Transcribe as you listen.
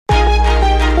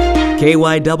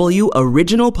KYW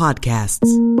Original Podcasts.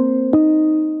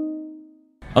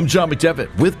 I'm John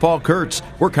McDevitt with Paul Kurtz.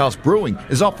 Workhorse Brewing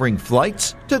is offering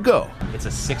flights to go. It's a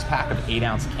 6-pack of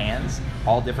 8-ounce cans,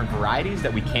 all different varieties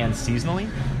that we can seasonally.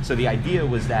 So the idea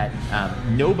was that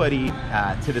nobody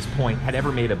to this point had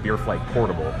ever made a beer flight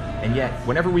portable. And yet,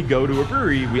 whenever we go to a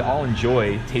brewery, we all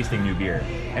enjoy tasting new beer.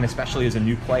 And especially as a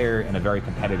new player in a very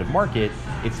competitive market,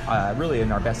 it's really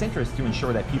in our best interest to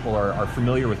ensure that people are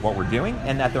familiar with what we're doing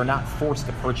and that they're not forced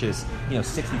to purchase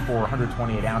 64,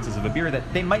 128 ounces of a beer that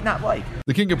they might not like.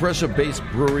 The King of Prussia-based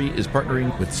brewery is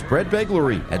partnering with Spread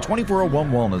Baglery at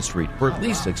 2401 Walnut Street for at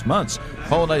least 6 months.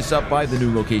 Paul and I stopped by the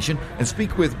new location and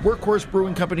speak with Workhorse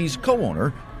Brewing Company's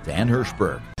co-owner, Dan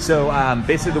Hirschberg. So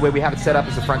basically the way we have it set up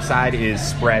is the front side is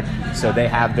spread. So they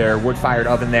have their wood-fired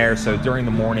oven there. So during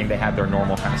the morning they have their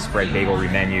normal kind of spread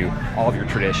bagelry menu, all of your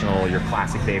traditional, your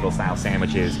classic bagel-style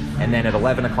sandwiches. And then at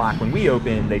 11 o'clock when we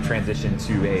open, they transition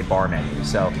to a bar menu.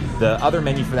 So the other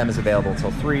menu for them is available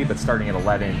until 3, but starting at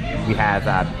 11, we have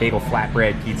bagel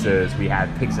flatbread pizzas, we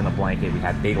have pigs in a blanket, we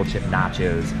have bagel chip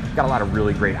nachos. We've got a lot of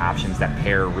really great options that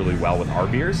pair really well with our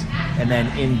beers. And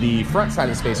then in the front side of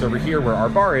the space over here where our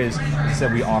bar is, so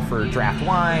we offer draft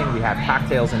wine, we have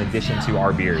cocktails in addition to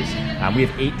our beers. We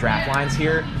have 8 draft wines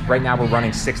here. Right now we're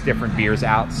running 6 different beers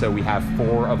out, so we have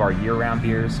 4 of our year-round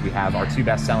beers. We have our 2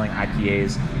 best-selling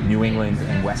IPAs, New England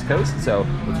and West Coast. So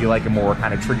if you like a more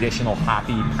kind of traditional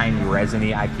hoppy, piney,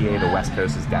 resiny IPA, the West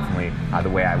Coast is definitely the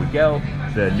way I would go.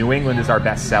 The New England is our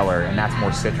best seller, and that's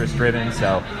more citrus-driven,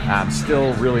 so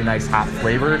still really nice hop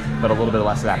flavor, but a little bit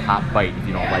less of that hop bite if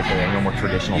you don't like a more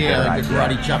traditional bitter like IPA. the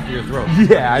karate chop to your throat.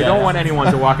 Yeah, I don't want anyone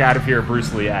to walk out of here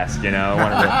Bruce Lee-esque,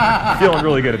 feeling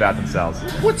really good about themselves.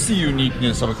 What's the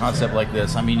uniqueness of a concept like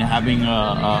this? I mean, having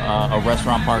a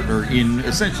restaurant partner in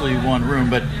essentially one room,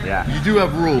 but you do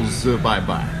have rules to abide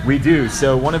by. We do.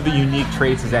 So one of the unique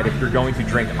traits is that if you're going to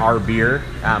drink our beer,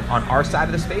 on our side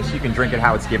of the space, you can drink it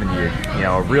how it's given to you.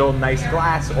 A real nice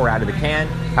glass or out of the can.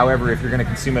 However, if you're going to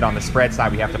consume it on the spread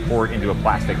side, we have to pour it into a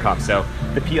plastic cup. So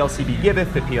the PLCB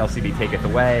giveth, the PLCB taketh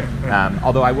away.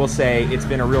 Although I will say it's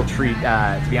been a real treat.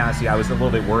 To be honest with you, I was a little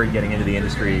bit worried getting into the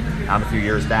industry a few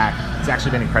years back. It's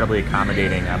actually been incredibly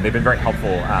accommodating. They've been very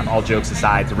helpful, all jokes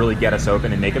aside, to really get us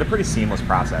open and make it a pretty seamless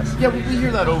process. Yeah, we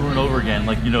hear that over and over again.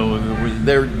 Like,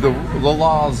 the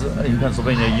laws in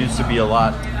Pennsylvania used to be a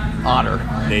lot odder.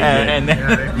 They've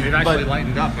actually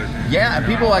lightened up. Yeah,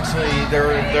 people actually, there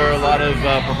are a lot of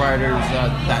proprietors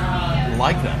that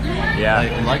like that.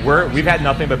 Yeah, we've had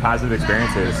nothing but positive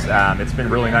experiences. It's been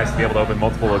really nice to be able to open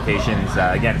multiple locations.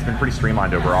 Again, it's been pretty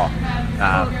streamlined overall.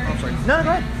 I'm sorry. No, go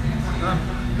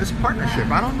ahead. This partnership,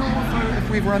 I don't know if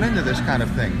we've run into this kind of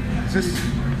thing. Is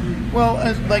this... Well,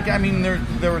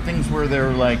 there were things where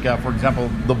they're like, for example,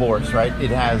 the Boris, right? It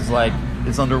has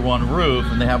it's under one roof,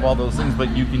 and they have all those things, but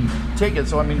you can take it.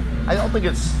 So I don't think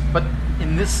it's, but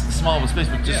in this small of a space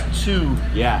with just two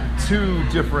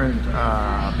different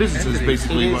businesses,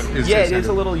 basically. It is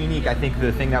a little unique. I think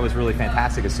the thing that was really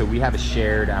fantastic is, so we have a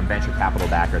shared venture capital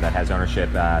backer that has ownership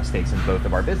stakes in both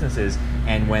of our businesses.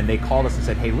 And when they called us and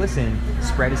said, "Hey, listen,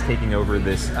 Spread is taking over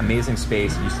this amazing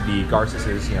space. It used to be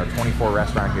Garcis's, 24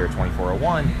 restaurant here at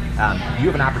 2401. You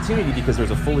have an opportunity because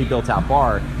there's a fully built-out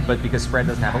bar, but because Spread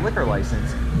doesn't have a liquor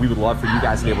license, we would love for you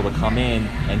guys to be able to come in."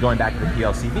 And going back to the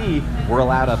PLCB, we're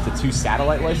allowed up to 2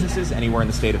 satellite licenses anywhere in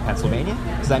the state of Pennsylvania.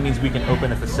 So that means we can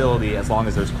open a facility as long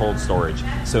as there's cold storage.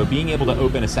 So being able to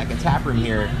open a second tap room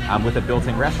here with a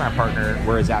built-in restaurant partner,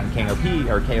 whereas out in KOP,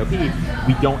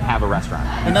 we don't have a restaurant.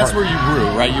 And that's where you brew,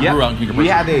 right? You brew out in King of Prussia. We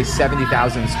have a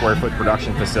 70,000 square foot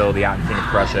production facility out in King of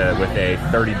Prussia with a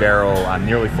 30-barrel,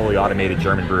 nearly fully automated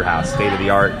German brew house,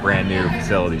 state-of-the-art, brand new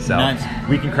facility. So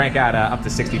we can crank out up to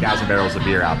 60,000 barrels of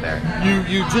beer out there.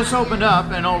 You just opened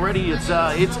up, and already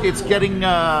it's getting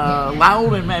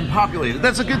loud and populated.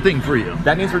 That's a good thing for you.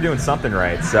 That means we're doing something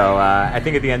right. So I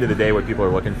think at the end of the day, what people are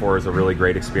looking for is a really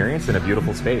great experience and a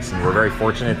beautiful space. And we're very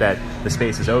fortunate that the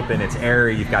space is open. It's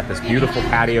airy. You've got this beautiful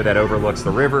patio that overlooks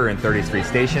the river and 30th Street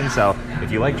Station. So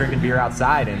if you like drinking beer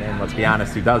outside, and let's be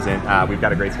honest, who doesn't, we've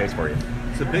got a great space for you.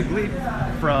 It's a big leap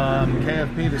from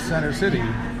KFP to Center City.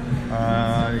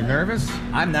 You nervous?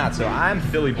 I'm not. So I'm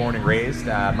Philly born and raised.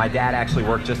 My dad actually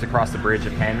worked just across the bridge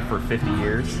of Penn for 50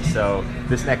 years. So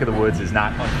this neck of the woods is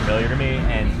not unfamiliar to me.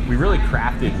 And we really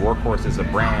crafted Workhorse as a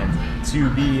brand to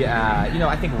be,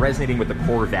 I think resonating with the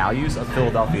core values of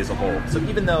Philadelphia as a whole. So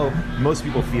even though most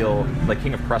people feel like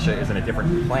King of Prussia is on a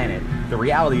different planet, the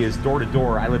reality is door to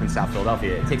door, I live in South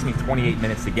Philadelphia. It takes me 28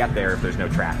 minutes to get there if there's no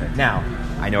traffic. Now,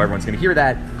 I know everyone's going to hear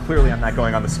that. Clearly, I'm not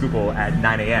going on the Schuylkill at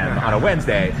 9 a.m. on a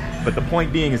Wednesday. But the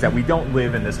point being is that we don't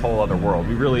live in this whole other world.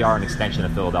 We really are an extension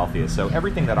of Philadelphia. So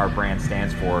everything that our brand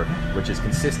stands for, which is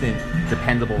consistent,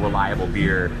 dependable, reliable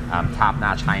beer,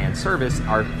 top-notch, high-end service,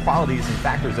 are qualities and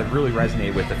factors that really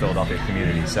resonate with the Philadelphia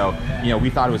community. So, we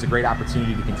thought it was a great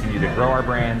opportunity to continue to grow our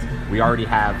brand. We already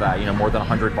have, more than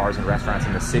 100 bars and restaurants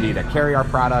in the city that carry our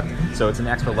product. So it's an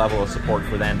extra level of support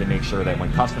for them to make sure that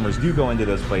when customers do go into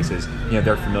those places,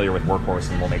 they're familiar with Workhorse,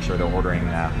 and we'll make sure they're ordering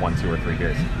 1, 2, or 3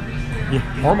 beers.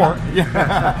 Yeah. Or more. Yeah.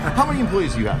 How many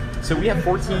employees do you have? So we have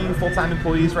 14 full-time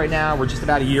employees right now. We're just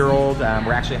about a year old.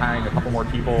 We're actually hiring a couple more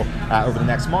people over the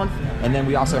next month. And then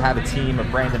we also have a team of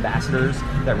brand ambassadors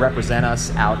that represent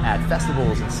us out at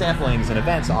festivals and samplings and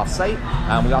events off-site.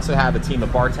 We also have a team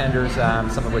of bartenders,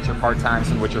 some of which are part-time,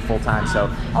 some of which are full-time.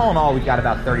 So all in all, we've got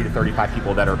about 30 to 35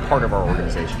 people that are part of our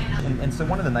organization. And so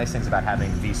one of the nice things about having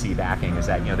VC backing is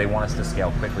that, they want us to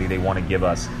scale quickly. They want to give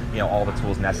us, all the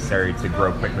tools necessary to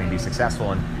grow quickly and be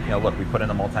successful. And, look, we put in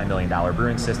a multi-million-dollar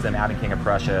brewing system out in King of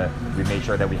Prussia. We've made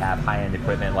sure that we have high-end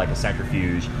equipment like a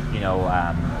centrifuge,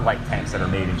 like tanks that are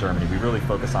made in Germany. We really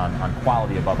focus on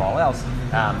quality above all else.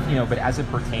 But as it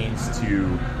pertains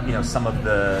to, some of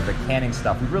the canning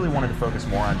stuff, we really wanted to focus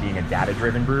more on being a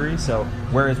data-driven brewery. So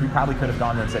whereas we probably could have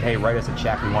gone there and said, hey, write us a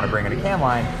check, we want to bring in a can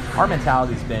line, our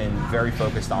mentality has been very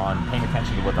focused on paying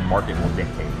attention to what the market will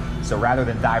dictate. So rather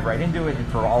than dive right into it and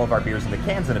throw all of our beers into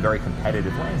cans in a very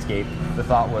competitive landscape, the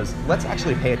thought was, let's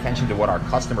actually pay attention to what our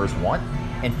customers want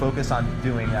and focus on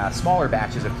doing smaller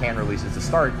batches of can releases to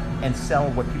start and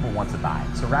sell what people want to buy.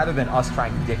 So rather than us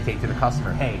trying to dictate to the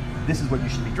customer, hey, this is what you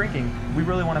should be drinking, we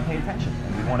really want to pay attention.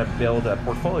 And we want to build a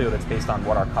portfolio that's based on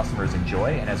what our customers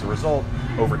enjoy. And as a result,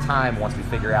 over time, once we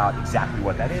figure out exactly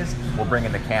what that is, we'll bring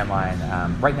in the can line.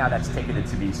 Right now, that's ticketed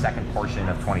to be second portion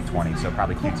of 2020, so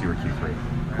probably Q2 or Q3.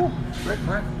 Cool. Great.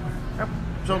 Yep.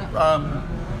 So,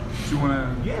 do you want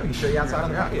to... Yeah, we can show you outside on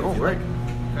the patio. Oh, great.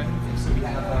 So we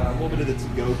have a little bit of the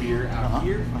to-go beer out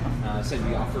here. So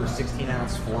we offer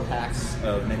 16-ounce 4-packs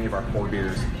of many of our core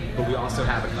beers, but we also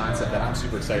have a concept that I'm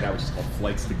super excited about, which is called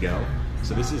Flights to Go.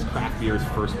 So this is craft beer's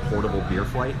first portable beer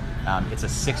flight. It's a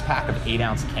 6-pack of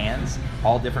 8-ounce cans,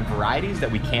 all different varieties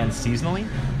that we can seasonally.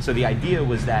 So the idea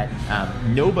was that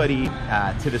nobody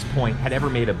to this point had ever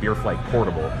made a beer flight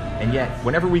portable. And yet,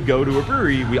 whenever we go to a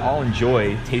brewery, we all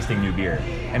enjoy tasting new beer.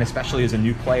 And especially as a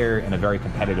new player in a very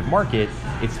competitive market,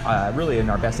 it's really in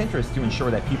our best interest to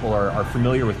ensure that people are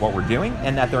familiar with what we're doing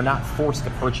and that they're not forced to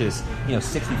purchase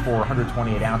 64,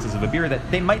 128 ounces of a beer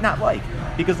that they might not like.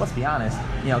 Because let's be honest,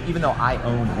 even though I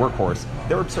own Workhorse,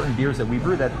 there are certain beers that we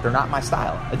brew that they're not my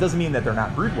style. It doesn't mean that they're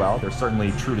not brewed well. They're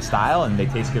certainly true to style and they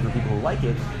taste good for people who like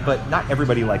it, but not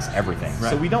everybody likes everything. Right.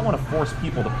 So we don't want to force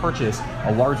people to purchase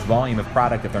a large volume of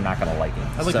product if they're not going to like it.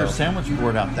 I like your sandwich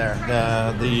board out there.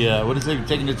 What is it?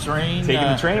 Taking the train? Taking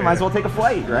the train, might as well take a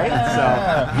flight, right?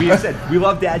 Yeah. So we said we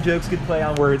love dad jokes, good play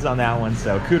on words on that one.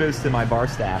 So kudos to my bar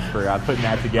staff for putting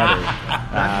that together.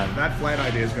 That flight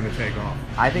idea is going to take off.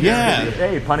 I think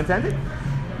hey, pun intended?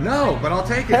 No, but I'll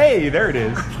take it. Hey, there it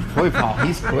is. Boy, Paul,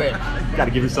 he's quick. Got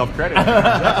to give yourself credit.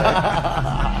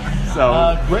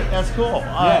 So great, that's cool.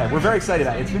 Yeah, we're very excited.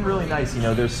 It's been really nice.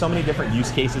 There's so many different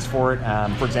use cases for it.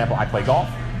 For example, I play golf.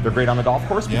 They're great on the golf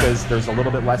course because there's a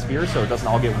little bit less beer, so it doesn't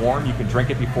all get warm. You can drink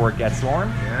it before it gets warm.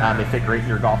 Yeah. They fit great in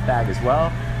your golf bag as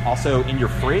well. Also, in your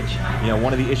fridge,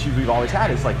 one of the issues we've always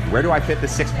had is like, where do I fit the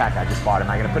 6-pack I just bought? Am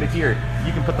I going to put it here?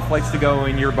 You can put the Flights to Go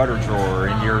in your butter drawer,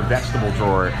 in your vegetable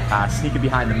drawer, sneak it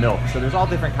behind the milk. So there's all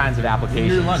different kinds of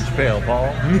applications. Your lunch pail,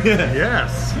 Paul.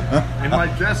 Yes, in my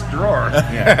desk drawer.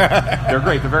 Yeah. They're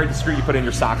great. They're very discreet. You put it in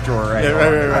your sock drawer, right?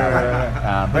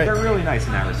 Right. But they're really nice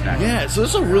in that respect. Yeah, so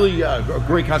this is a really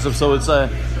great concept. So it's a...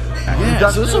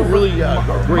 so this is a really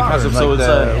great concept. So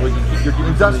it's you're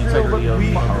keeping some of the integrity of we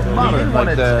didn't want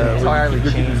to entirely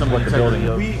change what the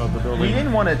building. We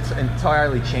didn't want to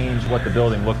entirely change what the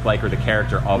building looked like or the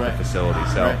character of the facility.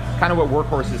 So kind of what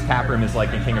Workhorse's tap room is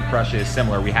like in King of Prussia is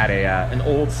similar. We had an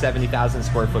old 70,000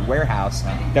 square foot warehouse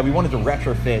that we wanted to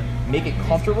retrofit, make it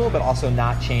comfortable, but also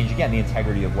not change again the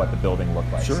integrity of what the building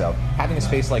looked like. So having a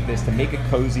space like this to make it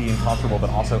cozy and comfortable, but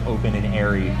also open and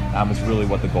airy was really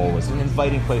what the goal was. An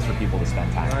inviting place for people to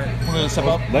spend time. We're going to step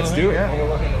up. Let's do it.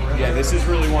 Yeah, this is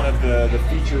really one of the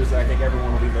features that I think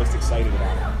everyone will be most excited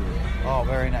about out here. Oh,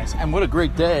 very nice. And what a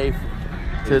great day.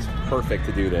 It's perfect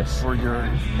to do this.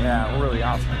 Really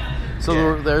awesome.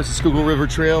 So there's the Schuylkill River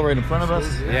Trail right in front of us.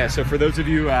 Yeah, so for those of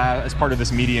you as part of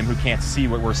this medium who can't see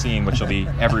what we're seeing, which will be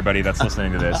everybody that's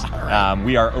listening to this,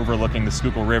 we are overlooking the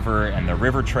Schuylkill River and the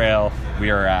River Trail. We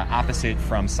are opposite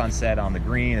from Sunset on the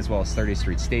Green as well as 30th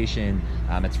Street Station.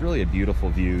 It's really a beautiful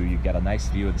view. You get a nice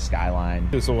view of the skyline.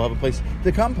 So we'll have a place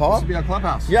to come, Paul. This will be our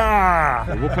clubhouse.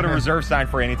 Yeah! We'll put a reserve sign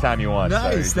for any time you want.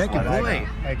 Nice, so thank you, boy.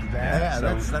 Thank you, Dan.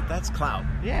 Yeah, that's clout.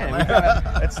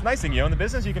 Yeah, it's nice thing, you own the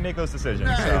business, you can make those decisions.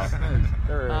 Nice, So. nice.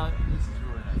 They're- This is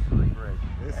really nice, really great.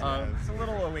 It's a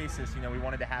little oasis, we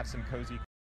wanted to have some cozy